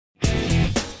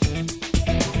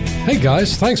Hey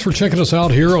guys, thanks for checking us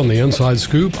out here on the Inside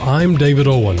Scoop. I'm David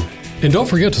Owen. And don't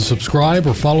forget to subscribe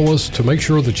or follow us to make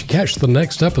sure that you catch the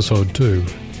next episode too.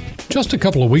 Just a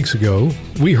couple of weeks ago,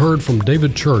 we heard from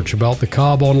David Church about the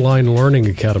Cobb Online Learning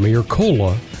Academy, or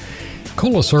COLA.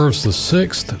 COLA serves the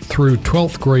 6th through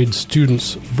 12th grade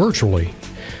students virtually.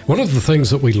 One of the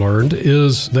things that we learned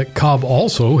is that Cobb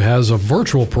also has a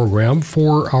virtual program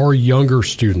for our younger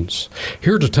students.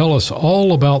 Here to tell us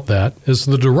all about that is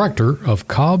the director of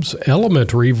Cobb's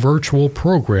elementary virtual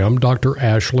program, Dr.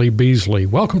 Ashley Beasley.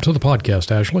 Welcome to the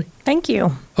podcast, Ashley. Thank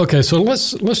you. Okay, so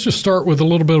let's just start with a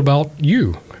little bit about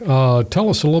you. Tell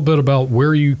us a little bit about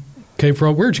where you came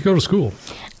from. Where'd you go to school?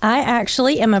 I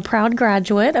actually am a proud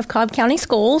graduate of Cobb County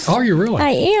Schools. Are you really? I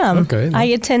am. Okay. I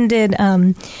attended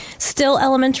Still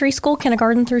Elementary School,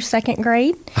 kindergarten through 2nd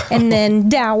grade, and then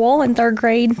Dowell in 3rd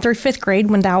grade through 5th grade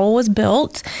when Dowell was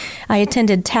built. I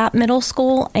attended Tapp Middle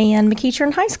School and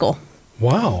McEachern High School.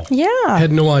 Wow. Yeah. I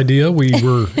had no idea we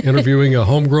were interviewing a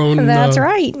homegrown That's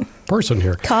right. person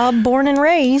here. Cobb, born and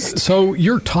raised. So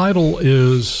your title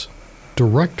is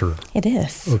director. It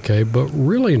is. Okay, but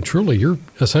really and truly, you're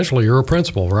a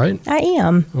principal, right? I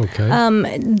am. Okay.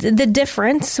 The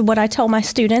difference, what I tell my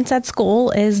students at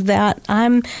school is that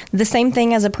I'm the same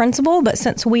thing as a principal, but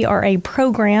since we are a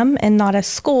program and not a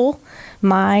school,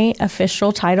 my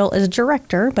official title is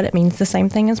director, but it means the same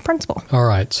thing as principal. All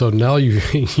right. So now you've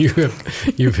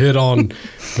hit on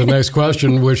the next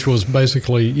question, which was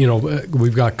basically,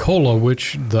 we've got COLA,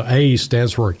 which the A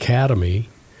stands for Academy.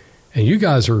 And you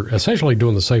guys are essentially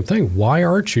doing the same thing. Why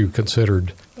aren't you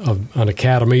considered an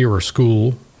academy or a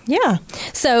school? Yeah.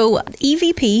 So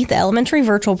EVP, the elementary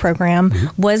virtual program,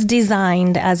 was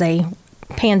designed as a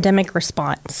pandemic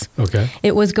response. Okay.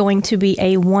 It was going to be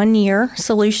a 1-year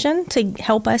solution to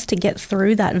help us to get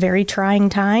through that very trying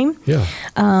time. Yeah.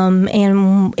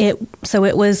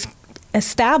 It was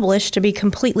established to be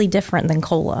completely different than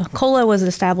COLA. COLA was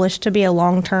established to be a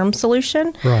long-term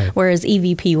solution, right, whereas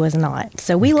EVP was not.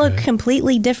 So we look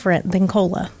completely different than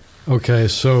COLA. Okay,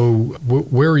 so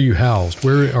where are you housed?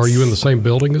 Where are you in the same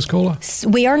building as COLA?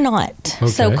 We are not. Okay.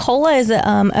 So COLA is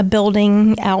a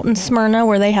building out in Smyrna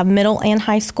where they have middle and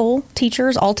high school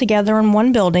teachers all together in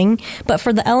one building. But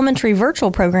for the elementary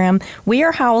virtual program, we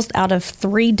are housed out of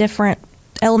 3 different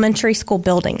elementary school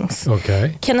buildings.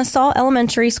 Okay. Kennesaw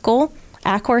Elementary School,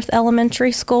 Ackworth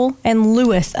Elementary School, and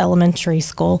Lewis Elementary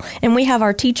School. And we have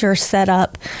our teachers set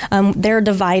up. They're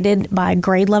divided by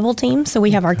grade level teams. So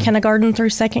we have our kindergarten through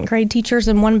 2nd grade teachers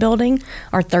in one building,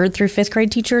 our 3rd through 5th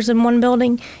grade teachers in one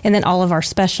building, and then all of our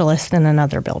specialists in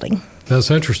another building.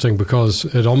 That's interesting because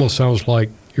it almost sounds like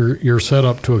you're set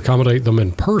up to accommodate them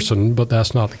in person, but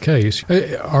that's not the case.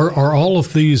 Are all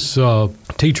of these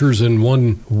teachers in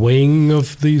one wing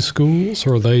of these schools,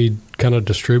 or are they kind of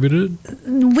distributed?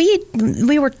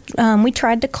 We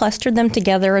tried to cluster them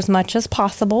together as much as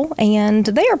possible, and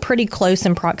they are pretty close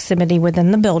in proximity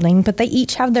within the building, but they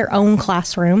each have their own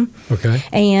classroom. Okay.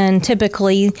 And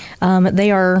typically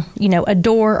they are, a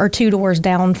door or 2 doors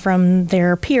down from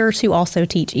their peers who also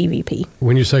teach EVP.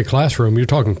 When you say classroom, you're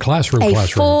talking classroom. A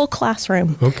full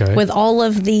classroom. Okay. With all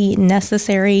of the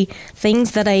necessary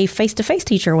things that a face-to-face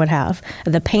teacher would have.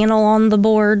 The panel on the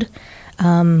board,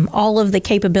 all of the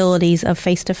capabilities of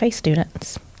face-to-face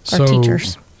students or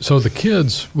teachers. So the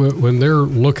kids, when they're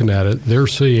looking at it, they're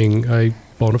seeing a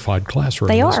bona fide classroom.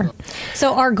 They are.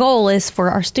 So our goal is for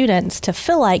our students to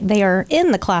feel like they are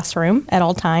in the classroom at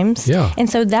all times. Yeah. And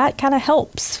so that kind of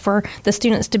helps for the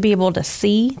students to be able to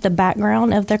see the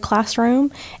background of their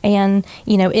classroom. And,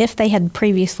 if they had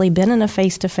previously been in a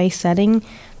face-to-face setting,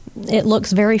 it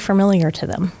looks very familiar to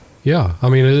them. Yeah. I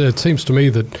mean, it seems to me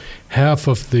that half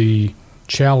of the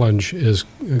challenge is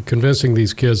convincing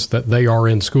these kids that they are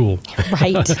in school.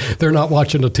 Right. They're not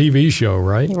watching a TV show,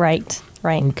 right? Right.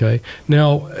 Okay.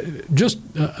 Now, just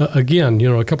again,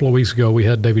 a couple of weeks ago we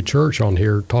had David Church on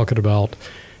here talking about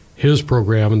his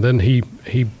program, and then he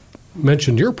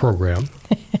mentioned your program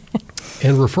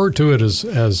and referred to it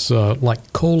as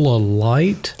like Cola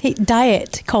Light.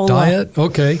 Diet Cola. Diet?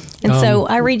 Okay. And so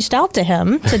I reached out to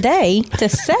him today to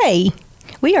say,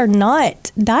 we are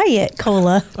not Diet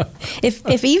Cola. If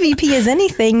EVP is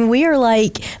anything, we are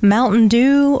like Mountain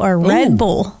Dew or Red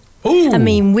Bull. Ooh. I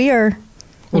mean, we are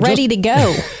ready to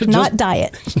go, not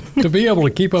diet. To be able to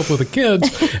keep up with the kids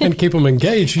and keep them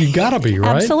engaged, you got to be,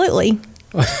 right? Absolutely.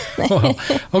 Well,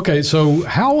 okay, so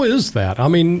how is that? I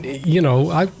mean,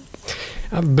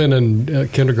 I've been in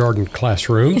kindergarten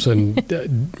classrooms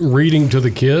and reading to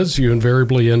the kids. You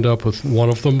invariably end up with one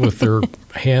of them with their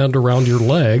hand around your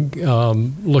leg,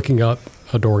 looking up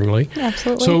adoringly.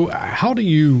 Absolutely. So how do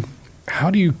you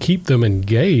how do you keep them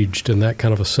engaged in that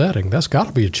kind of a setting? That's got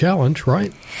to be a challenge,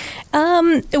 right?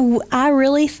 I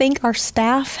really think our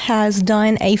staff has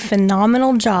done a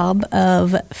phenomenal job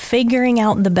of figuring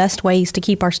out the best ways to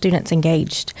keep our students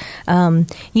engaged. When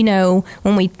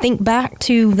we think back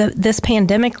to this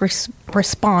pandemic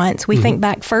response, we think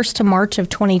back first to March of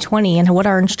 2020 and what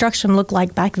our instruction looked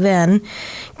like back then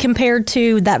compared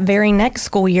to that very next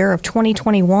school year of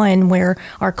 2021, where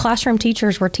our classroom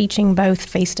teachers were teaching both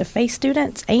face-to-face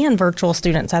students and virtual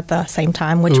students at the same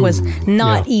time, which was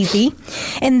not easy.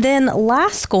 And then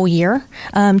last school year,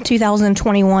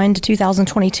 2021 to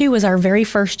 2022, was our very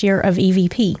first year of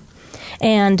EVP.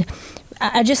 And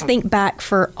I just think back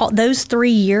for all those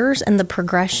 3 years and the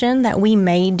progression that we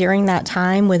made during that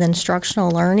time with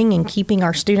instructional learning and keeping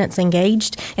our students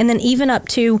engaged. And then even up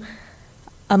to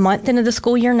a month into the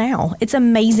school year now, it's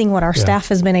amazing what our staff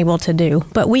has been able to do.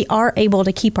 But we are able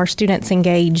to keep our students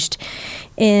engaged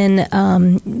in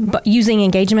using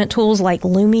engagement tools like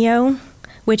Lumio,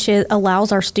 which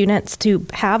allows our students to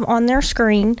have on their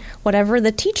screen whatever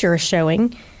the teacher is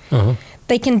showing.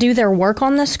 They can do their work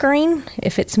on the screen.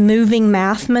 If it's moving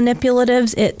math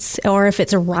manipulatives, or if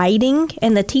it's writing,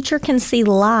 and the teacher can see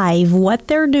live what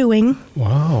they're doing.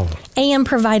 Wow. And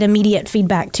provide immediate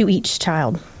feedback to each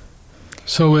child.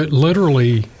 So it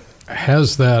literally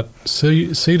has that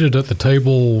seated at the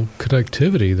table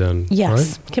connectivity then,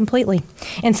 yes, right? Completely.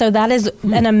 And so that is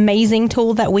an amazing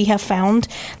tool that we have found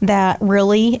that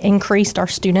really increased our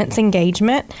students'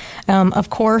 engagement. Of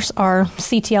course, our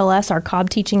CTLS, our Cobb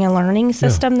Teaching and Learning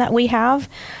System that we have,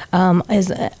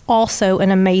 is also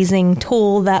an amazing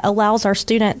tool that allows our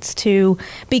students to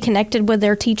be connected with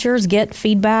their teachers, get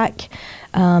feedback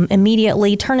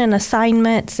immediately, turn in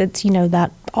assignments. It's,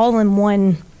 that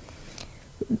all-in-one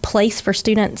place for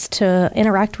students to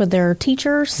interact with their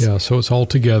teachers. Yeah, so it's all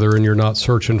together and you're not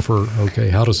searching for,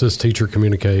 how does this teacher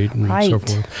communicate and so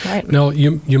forth. Right. Now,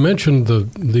 you mentioned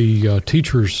the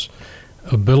teacher's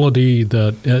ability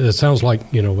that it sounds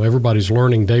like, everybody's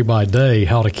learning day by day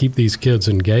how to keep these kids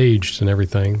engaged and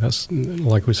everything. That's,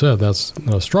 like we said, that's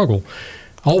a struggle.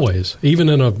 Always. Even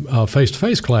in a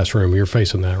face-to-face classroom, you're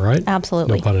facing that, right?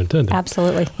 Absolutely. No pun intended.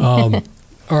 Absolutely.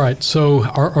 All right. So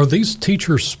are these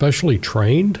teachers specially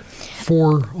trained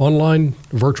for online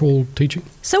virtual teaching?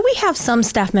 So we have some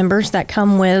staff members that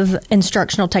come with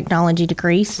instructional technology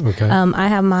degrees. Okay. I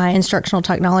have my instructional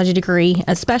technology degree,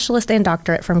 a specialist and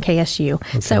doctorate from KSU.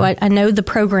 Okay. So I know the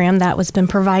program that was been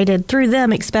provided through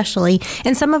them especially,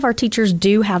 and some of our teachers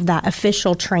do have that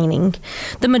official training.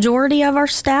 The majority of our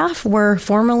staff were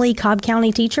formerly Cobb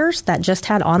County teachers that just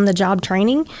had on-the-job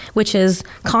training, which is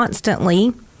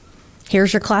constantly,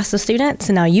 here's your class of students,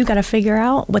 and now you got to figure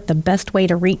out what the best way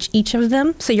to reach each of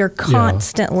them. So you're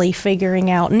constantly figuring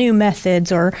out new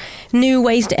methods or new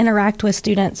ways to interact with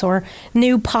students or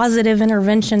new positive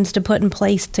interventions to put in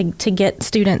place to get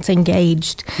students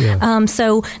engaged. Yeah.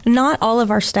 So not all of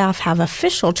our staff have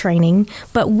official training,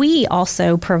 but we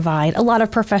also provide a lot of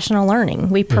professional learning.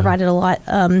 We provided a lot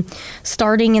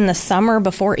starting in the summer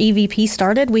before EVP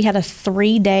started. We had a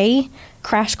 3-day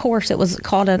crash course. It was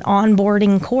called an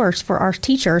onboarding course for our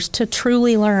teachers to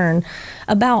truly learn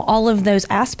about all of those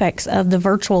aspects of the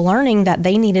virtual learning that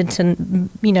they needed to,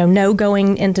 know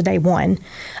going into day one.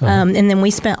 And then we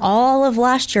spent all of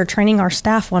last year training our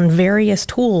staff on various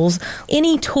tools,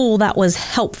 any tool that was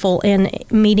helpful in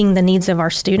meeting the needs of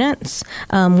our students.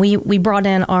 We brought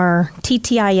in our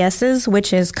TTISs,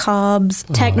 which is Cobb's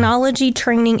Technology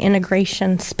Training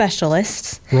Integration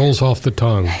Specialists. Rolls off the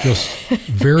tongue, just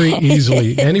very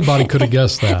easily. Anybody could have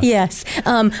guessed that. Yes.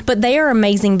 But they are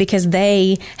amazing because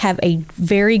they have a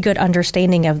very good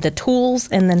understanding of the tools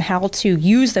and then how to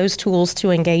use those tools to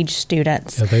engage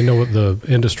students. Yeah, they know what the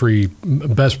industry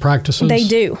best practices. They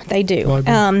do.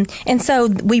 And so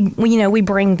we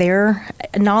bring their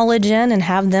knowledge in and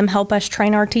have them help us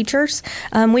train our teachers.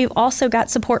 We've also got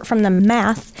support from the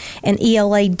math and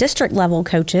ELA district level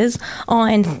coaches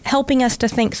on helping us to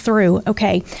think through,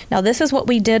 okay, now this is what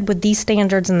we did with these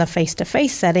standards in the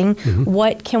face-to-face setting.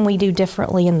 What can we do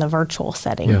differently in the virtual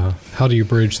setting? Yeah. How do you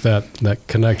bridge that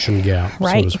connection gap,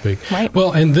 so to speak? Right.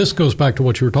 Well, and this goes back to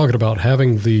what you were talking about,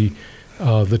 having the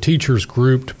teachers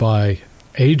grouped by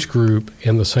age group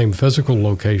in the same physical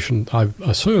location. I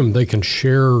assume they can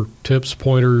share tips,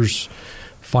 pointers,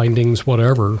 findings,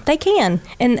 whatever. They can,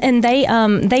 and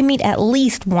they meet at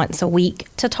least once a week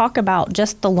to talk about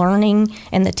just the learning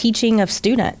and the teaching of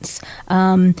students,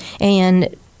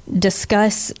 and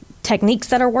discuss techniques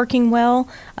that are working well,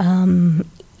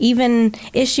 even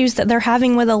issues that they're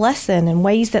having with a lesson and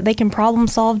ways that they can problem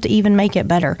solve to even make it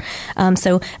better.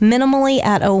 So minimally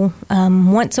at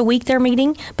once a week they're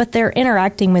meeting, but they're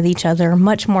interacting with each other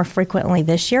much more frequently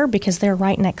this year because they're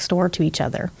right next door to each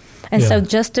other. And so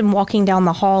just in walking down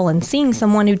the hall and seeing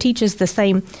someone who teaches the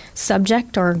same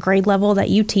subject or grade level that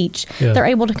you teach, they're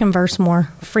able to converse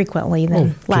more frequently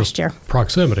than last year.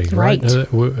 Proximity, right?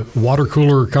 Water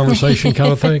cooler conversation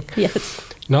kind of thing? Yes.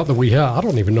 Not that we have. I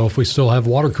don't even know if we still have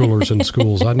water coolers in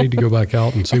schools. I need to go back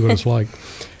out and see what it's like.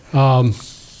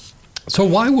 So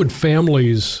why would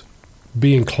families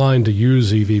be inclined to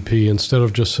use EVP instead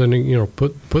of just sending,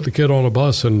 put the kid on a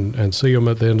bus and see them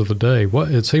at the end of the day?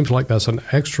 It seems like that's an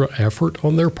extra effort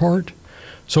on their part.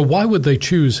 So why would they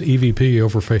choose EVP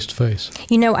over face-to-face?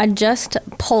 I just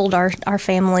polled our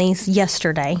families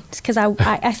yesterday because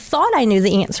I thought I knew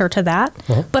the answer to that,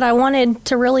 but I wanted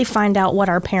to really find out what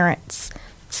our parents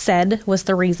said was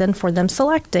the reason for them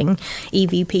selecting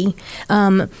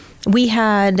EVP. We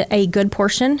had a good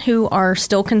portion who are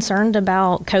still concerned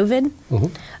about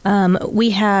COVID.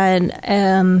 We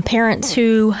had parents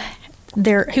who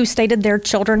stated their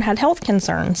children had health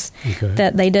concerns,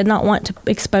 that they did not want to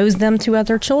expose them to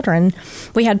other children.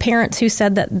 We had parents who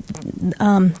said that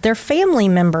their family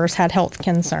members had health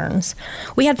concerns.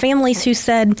 We had families who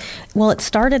said, well, it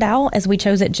started out as we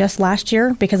chose it just last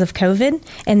year because of COVID,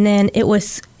 and then it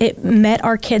met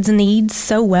our kids' needs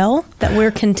so well that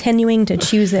we're continuing to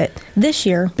choose it this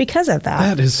year because of that.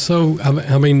 That is so,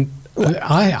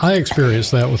 I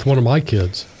experienced that with one of my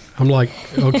kids. I'm like,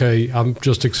 okay, I'm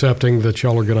just accepting that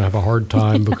y'all are going to have a hard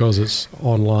time because it's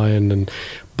online.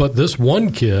 But this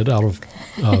one kid out of,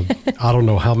 I don't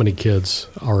know how many kids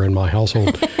are in my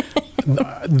household,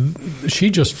 she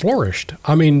just flourished.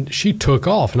 She took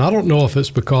off. And I don't know if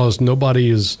it's because nobody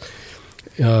is,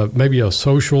 maybe a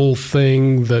social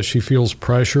thing that she feels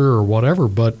pressure or whatever,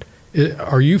 but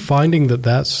are you finding that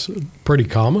that's pretty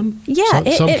common? Yeah.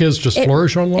 Some kids just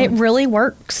flourish online? It really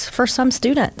works for some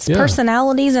students,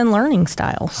 personalities and learning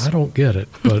styles. I don't get it,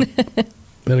 but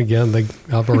then again,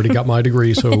 I've already got my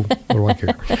degree, so what do I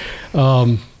care?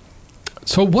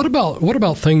 So what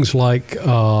about things like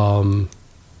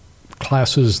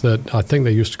classes that I think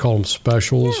they used to call them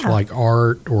specials, like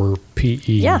art or PE?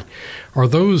 Yeah. Are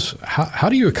those, how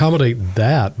do you accommodate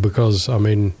that? Because, are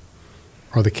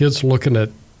the kids looking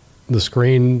at the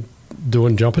screen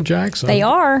doing jumping jacks? They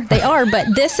are.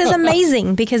 But this is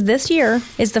amazing because this year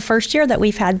is the first year that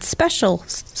we've had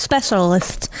specialists.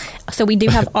 So we do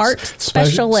have art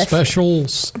specialists.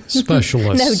 Specialists.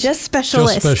 No, just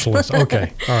specialists. Just specialists.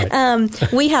 Okay. All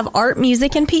right. We have art,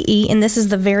 music, and PE, and this is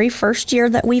the very first year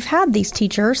that we've had these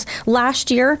teachers. Last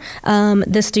year,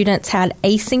 the students had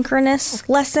asynchronous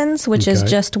lessons, which is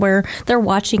just where they're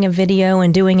watching a video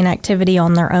and doing an activity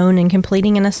on their own and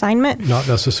completing an assignment. Not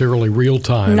necessarily real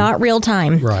time. Not real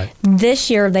time. Right. This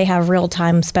year, they have real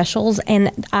time specials,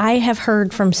 and I have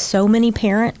heard from so many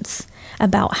parents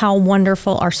about how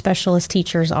wonderful our specialist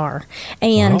teachers are.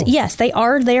 And yes, they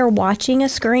are there watching a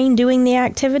screen doing the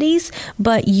activities,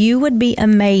 but you would be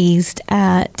amazed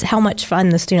at how much fun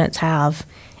the students have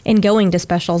in going to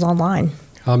specials online.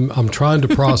 I'm trying to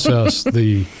process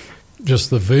the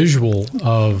visual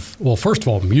of, well, first of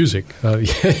all, music.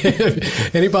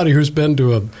 Anybody who's been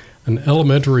to an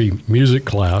elementary music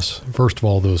class, first of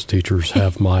all, those teachers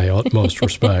have my utmost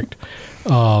respect.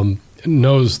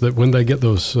 Knows that when they get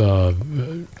those,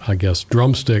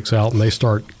 drumsticks out and they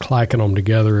start clacking them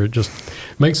together, it just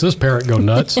makes this parent go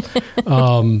nuts.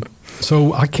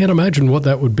 So I can't imagine what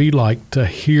that would be like to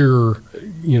hear,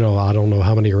 I don't know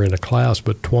how many are in a class,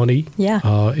 but 20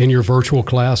 in your virtual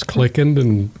class clicking.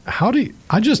 And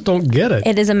I just don't get it.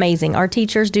 It is amazing. Our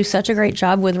teachers do such a great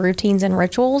job with routines and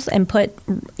rituals and put,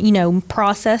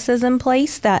 processes in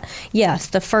place that, yes,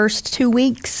 the first 2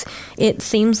 weeks, it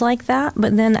seems like that.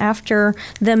 But then after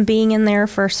them being in there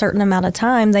for a certain amount of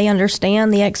time, they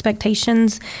understand the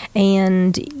expectations,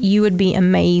 and you would be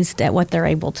amazed at what they're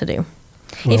able to do.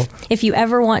 Well, if you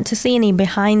ever want to see any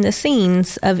behind the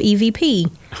scenes of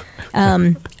EVP,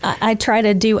 I try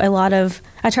to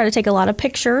take a lot of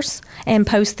pictures and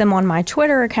post them on my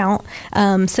Twitter account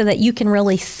so that you can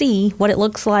really see what it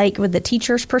looks like with the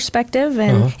teacher's perspective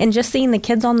and just seeing the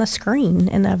kids on the screen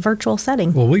in a virtual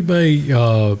setting. Well, we may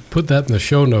put that in the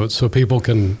show notes so people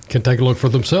can take a look for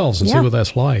themselves and see what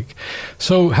that's like.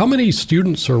 So how many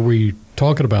students are we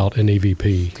talking about in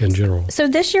EVP in general? So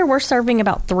this year we're serving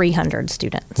about 300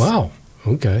 students. Wow.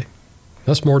 Okay.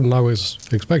 That's more than I was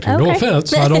expecting. Okay. No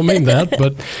offense, I don't mean that,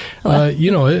 but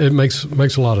it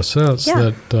makes a lot of sense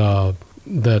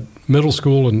that middle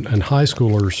school and high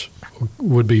schoolers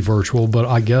would be virtual, but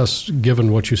I guess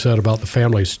given what you said about the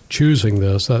families choosing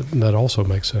this, that also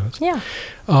makes sense. Yeah.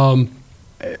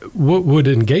 Would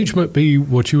engagement be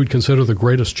what you would consider the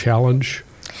greatest challenge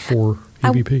for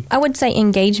EVP? I would say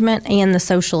engagement and the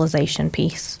socialization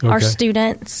piece. Okay. Our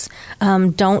students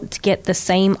don't get the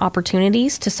same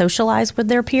opportunities to socialize with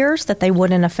their peers that they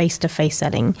would in a face-to-face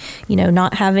setting.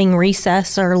 Not having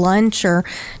recess or lunch or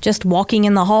just walking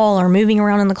in the hall or moving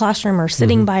around in the classroom or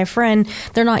sitting by a friend,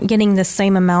 they're not getting the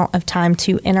same amount of time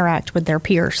to interact with their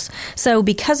peers. So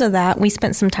because of that, we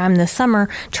spent some time this summer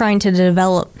trying to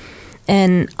develop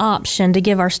an option to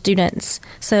give our students.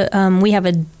 So we have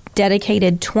a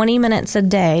dedicated 20 minutes a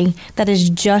day that is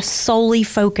just solely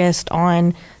focused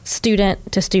on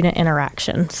student-to-student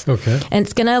interactions. Okay. And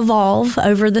it's going to evolve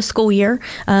over the school year.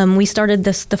 We started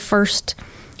the first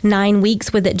 9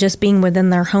 weeks with it just being within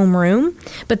their homeroom.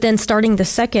 But then starting the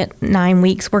second 9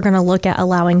 weeks, we're going to look at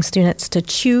allowing students to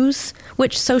choose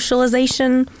which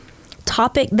socialization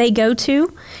topic they go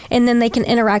to, and then they can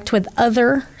interact with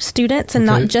other students and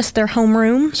not just their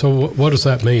homeroom. So what does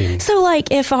that mean? So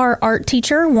like if our art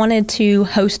teacher wanted to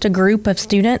host a group of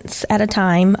students at a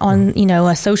time on,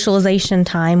 a socialization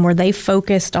time where they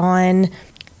focused on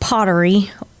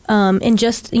pottery, and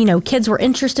just, kids were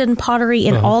interested in pottery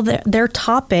and all their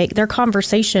topic, their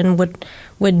conversation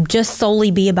would just solely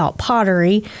be about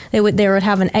pottery. They would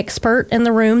have an expert in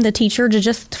the room, the teacher, to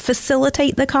just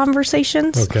facilitate the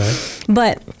conversations. Okay.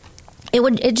 But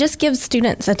it just gives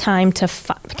students a time to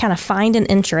kind of find an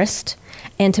interest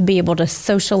and to be able to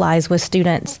socialize with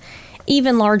students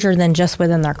even larger than just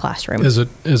within their classroom. Is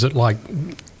it like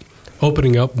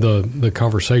opening up the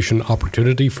conversation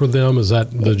opportunity for them? Is that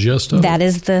the gist of it? That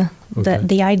is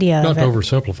the idea Not of to it.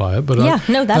 oversimplify it, but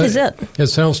that is it. It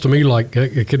sounds to me like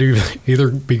it could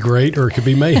either be great or it could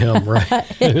be mayhem, right?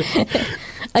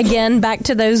 Again, back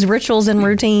to those rituals and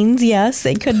routines. Yes,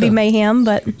 it could be mayhem,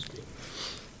 but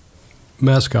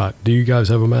mascot. Do you guys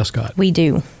have a mascot? We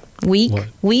do.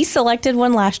 We selected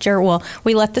one last year. Well,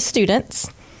 we let the students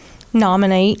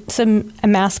nominate some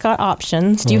mascot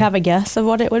options. Do you have a guess of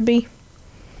what it would be?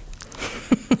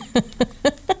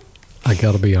 I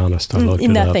got to be honest. I looked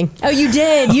Nothing. it up. Oh, you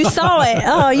did. You saw it.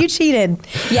 Oh, you cheated.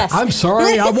 Yes. I'm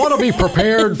sorry. I want to be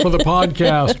prepared for the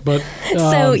podcast, but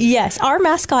so yes, our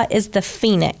mascot is the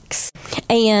Phoenix,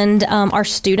 and our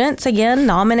students again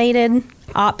nominated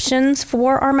options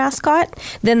for our mascot.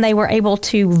 Then they were able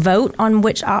to vote on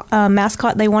which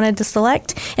mascot they wanted to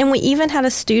select, and we even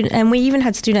had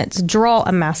students draw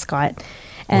a mascot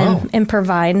and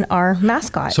provide our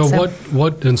mascot. So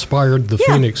what inspired the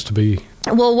Phoenix to be?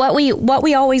 Well, what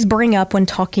we always bring up when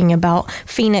talking about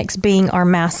Phoenix being our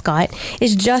mascot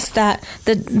is just that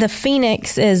the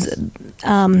Phoenix is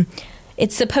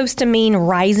it's supposed to mean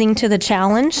rising to the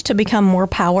challenge to become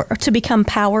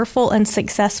powerful and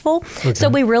successful. Okay. So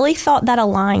we really thought that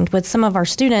aligned with some of our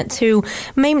students who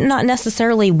may not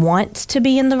necessarily want to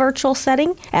be in the virtual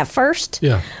setting at first.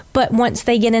 Yeah. But once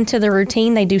they get into the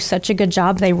routine, they do such a good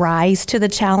job. They rise to the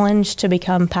challenge to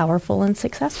become powerful and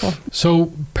successful.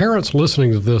 So parents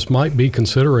listening to this might be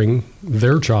considering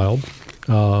their child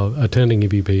attending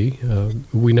EVP.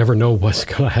 We never know what's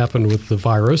going to happen with the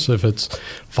virus, if it's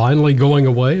finally going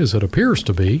away as it appears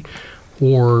to be,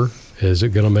 or is it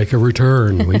going to make a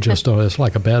return? We just don't. It's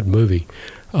like a bad movie.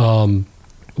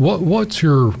 What's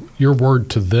your word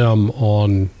to them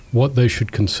on what they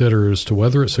should consider as to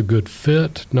whether it's a good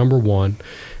fit, number one,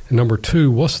 and number two,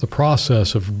 what's the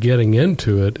process of getting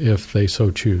into it if they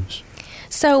so choose?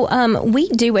 So we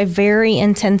do a very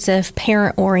intensive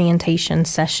parent orientation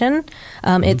session.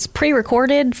 It's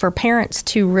pre-recorded for parents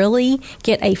to really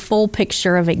get a full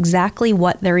picture of exactly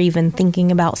what they're even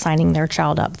thinking about signing their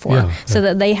child up for, so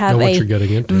that they have a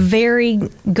very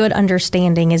good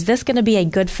understanding. Is this going to be a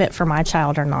good fit for my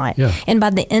child or not? Yeah. And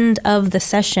by the end of the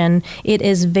session, it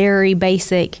is very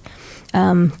basic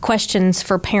questions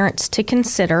for parents to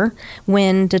consider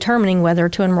when determining whether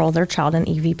to enroll their child in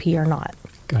EVP or not.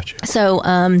 Gotcha.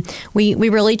 So we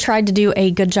really tried to do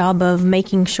a good job of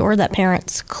making sure that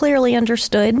parents clearly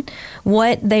understood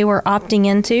what they were opting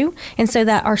into, and so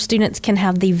that our students can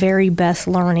have the very best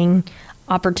learning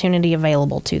opportunity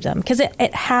available to them, because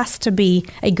it has to be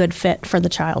a good fit for the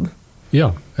child.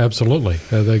 Yeah, absolutely.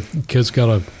 The kids got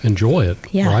to enjoy it,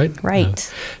 right?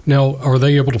 Right. Now, are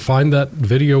they able to find that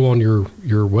video on your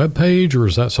webpage, or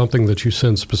is that something that you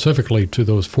send specifically to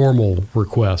those formal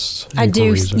requests? I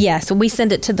do, yes. We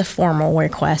send it to the formal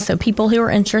request. So people who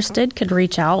are interested could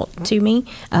reach out to me,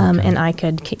 and I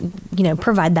could,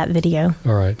 provide that video.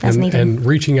 All right. As needed. And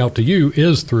reaching out to you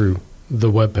is through the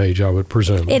webpage, I would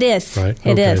presume. It is. Right?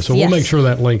 It is, So yes. we'll make sure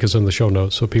that link is in the show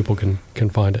notes so people can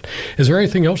find it. Is there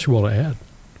anything else you want to add?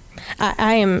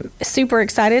 I am super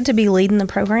excited to be leading the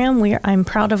program. I'm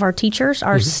proud of our teachers,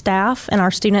 our staff, and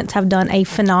our students have done a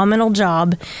phenomenal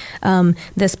job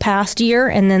this past year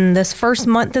and then this first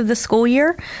month of the school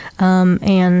year.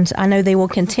 And I know they will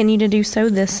continue to do so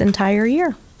this entire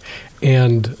year.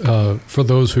 And for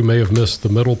those who may have missed the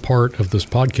middle part of this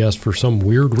podcast for some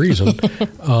weird reason,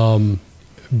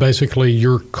 basically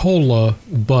you're cola,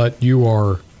 but you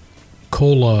are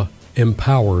cola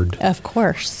empowered. Of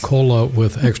course. Cola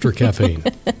with extra caffeine.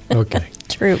 Okay.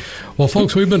 True. Well,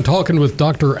 folks, we've been talking with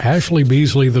Dr. Ashley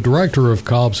Beasley, the director of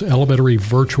Cobb's Elementary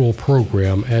Virtual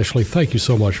Program. Ashley, thank you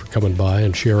so much for coming by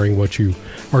and sharing what you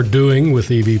are doing with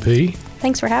EVP.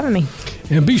 Thanks for having me.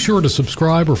 And be sure to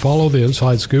subscribe or follow the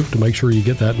Inside Scoop to make sure you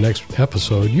get that next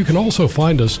episode. You can also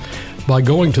find us by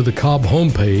going to the Cobb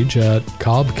homepage at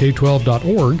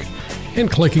cobbk12.org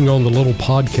and clicking on the little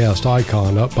podcast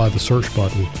icon up by the search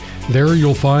button. There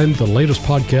you'll find the latest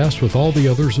podcast with all the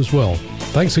others as well.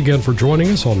 Thanks again for joining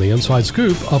us on the Inside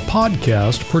Scoop, a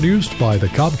podcast produced by the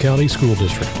Cobb County School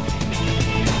District.